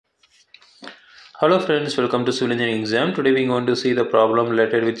Hello friends, welcome to Civil Engineering exam. Today we are going to see the problem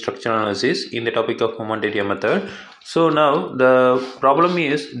related with structural analysis in the topic of moment area method. So now the problem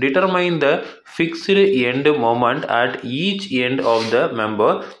is determine the fixed end moment at each end of the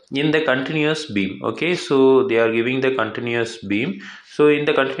member in the continuous beam. Okay, so they are giving the continuous beam. So in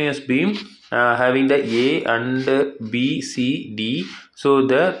the continuous beam having the A and B, C, D. So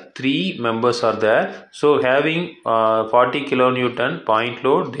the three members are there. So having 40 kilonewton point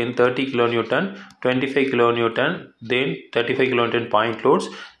load, then 30 kilonewton, 25 kilonewton, then 35 kilonewton point loads,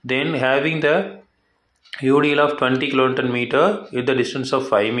 then having the UDL of 20 kilonewton meter with the distance of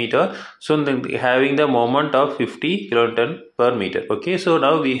 5 meter. So then having the moment of 50 kilonewton per meter. Okay, so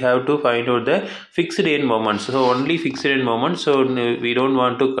now we have to find out the fixed end moments. So only fixed end moments. So we don't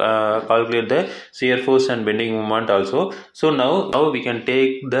want to calculate the shear force and bending moment also. So now we can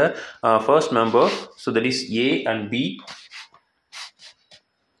take the first member. So that is A and B.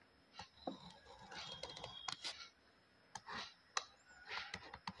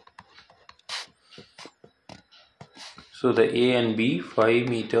 So the A and B 5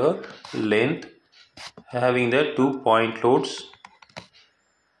 meter length having the 2 point loads.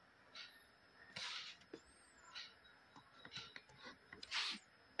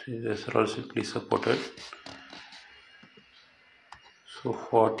 These are all simply supported. So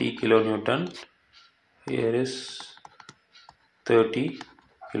 40 kilonewton, here is 30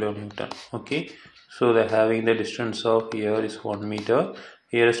 kilonewton. Okay, so they having the distance of here is 1 meter.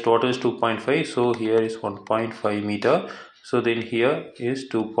 Here is total is 2.5, so here is 1.5 meter. So then here is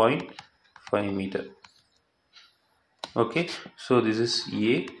 2.5 meter. Okay, so this is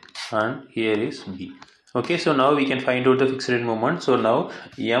A and here is B. Okay, so now we can find out the fixed end moment. So now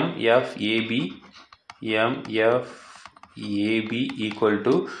MFAB equal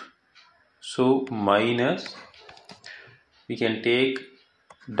to, so minus, we can take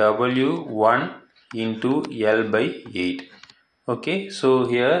W1 into L by 8. Okay, so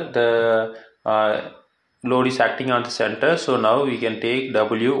here the load is acting on the center, so now we can take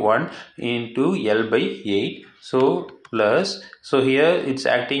W1 into L by 8. So plus, so here it's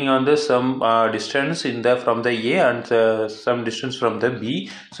acting on the some distance in the from the A and some distance from the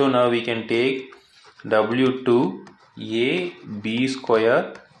B. So now we can take W2 A B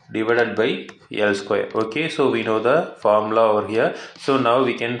square divided by L square. Okay, so we know the formula over here. So now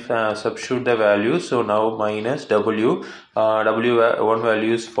we can substitute the value. So now minus W, W1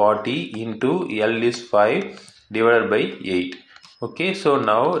 value is 40 into L is 5 divided by 8. Okay, so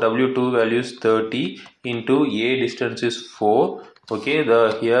now W2 value is 30 into A distance is 4. Okay,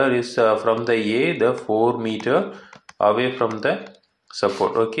 the here is from the A the 4 meter away from the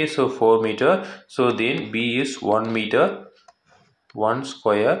support. Okay, so 4 meter. So then B is 1 meter, 1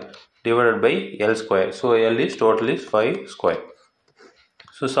 square divided by L square. So L is total is 5 square.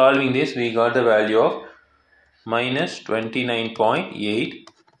 So solving this we got the value of minus 29.8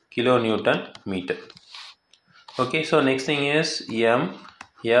 kilonewton meter. Okay, so next thing is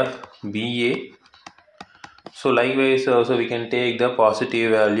MFBA. So likewise also we can take the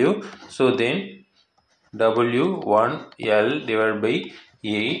positive value. So then W1L divided by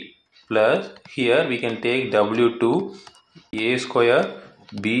 8 plus here we can take W2 A square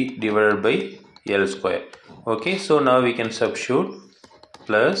B divided by L square. Okay, so now we can substitute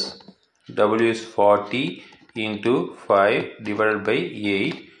plus W is 40 into 5 divided by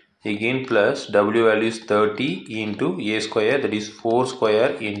 8, again plus W value is 30 into A square, that is 4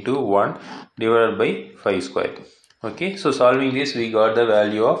 square into 1 divided by 5 square. Okay, so solving this we got the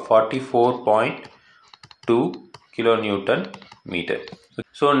value of 44.2 kilonewton meter.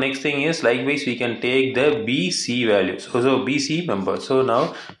 So next thing is likewise we can take the BC value. So BC member. So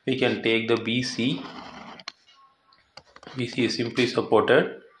now we can take the BC. BC is simply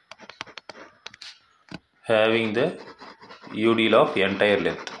supported having the UDL of entire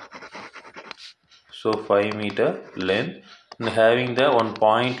length. So 5 meter length and having the 1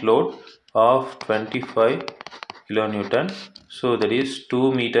 point load of 25 kilonewton. So that is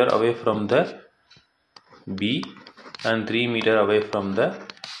 2 meter away from the B and 3 meter away from the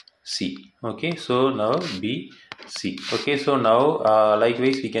C. Okay, so now BC. Okay, so now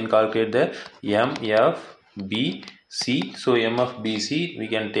likewise we can calculate the MFBC. So MFBC we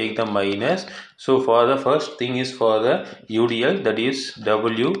can take the minus. So for the first thing is for the UDL, that is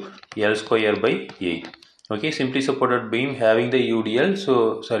WL square by 8. Okay, simply supported beam having the UDL,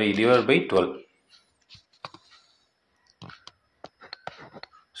 so sorry, divided by 12.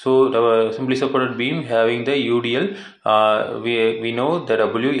 So the simply supported beam having the UDL, we know the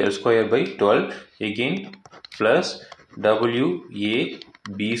WL square by 12, again plus WA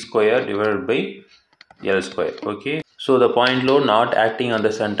B square divided by L square. Okay, So the point load not acting on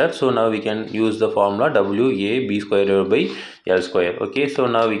the center, so now we can use the formula WAB square divided by L square. Okay, so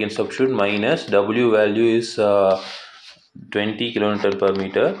now we can substitute minus W value is 20 kilonewton per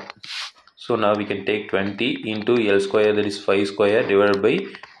meter. So now we can take 20 into L square, that is 5 square divided by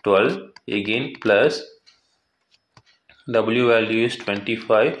 12, again plus W value is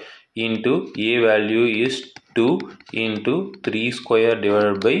 25 into A value is 2 into 3 square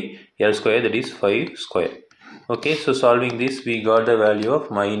divided by L square, that is 5 square. Okay, so solving this we got the value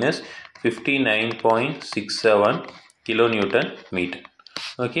of minus 59.67 kilonewton meter.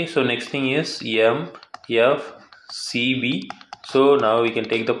 Okay, so next thing is MFCB. So now we can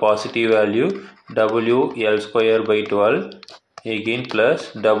take the positive value W L square by 12, again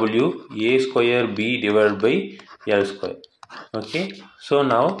plus W A square B divided by L square. Okay, so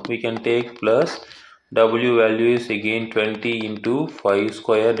now we can take plus W value is again 20 into 5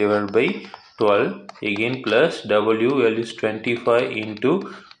 square divided by 12, again plus W value is 25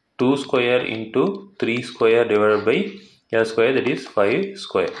 into 2 square into 3 square divided by L square, that is 5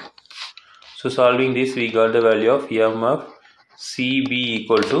 square. So solving this we got the value of MFCB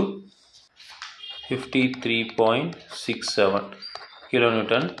equal to 53.67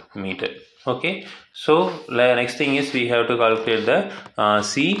 kilonewton meter. Okay, so next thing is we have to calculate the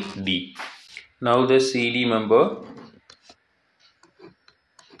CD. Now the CD member,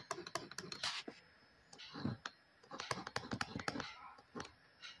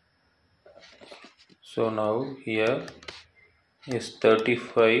 so now here is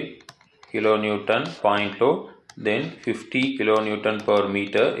 35 kilonewton point load, then 50 kilonewton per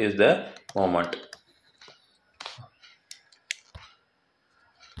meter is the moment.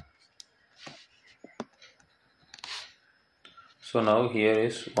 So now here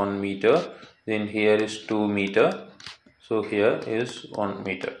is 1 meter, then here is 2 meter, so here is 1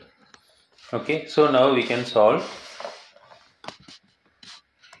 meter. Okay, so now we can solve.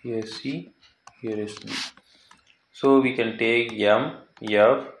 Here C, here is D. So we can take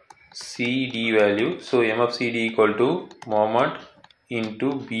MFCD value. So MFCD equal to moment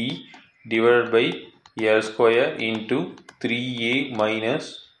into B divided by L square into 3A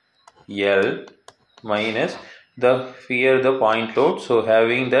minus L minus the here the point load. So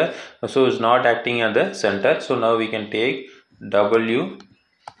having the, so it's not acting at the center, so now we can take WAB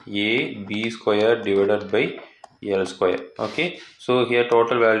square divided by L square. Okay, so here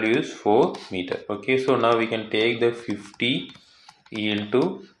total value is 4 meter. Okay, so now we can take the 50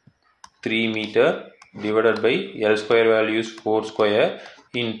 into 3 meter divided by L square value is 4 square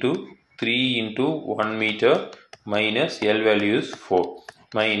into 3 into 1 meter minus L value is 4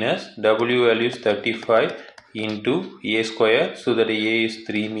 minus W value is 35 into A square, so that A is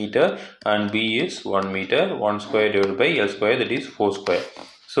 3 meter and B is 1 meter, 1 square divided by L square, that is 4 square.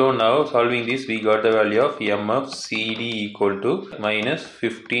 So now solving this we got the value of MFCD equal to minus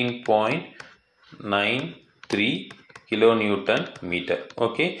 15.93 kilonewton meter.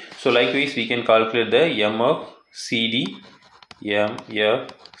 Okay, so likewise we can calculate the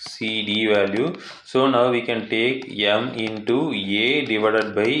MFCD value. So now we can take M into A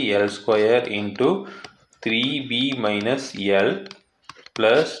divided by L square into 3B minus L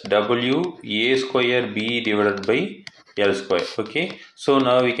plus W A square B divided by L square. Okay, so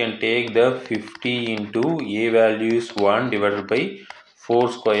now we can take the 50 into A value is 1 divided by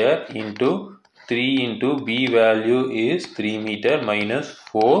 4 square into 3 into B value is 3 meter minus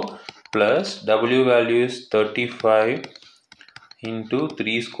 4 plus W value is 35 into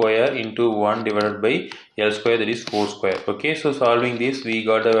 3 square into 1 divided by L square, that is 4 square. Okay, so solving this we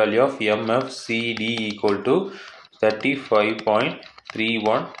got the value of MFCD equal to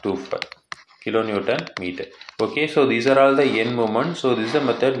 35.3125 kilonewton meter. Okay, so these are all the n moments. So this is the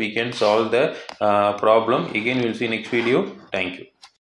method we can solve the problem. Again we will see next video. Thank you.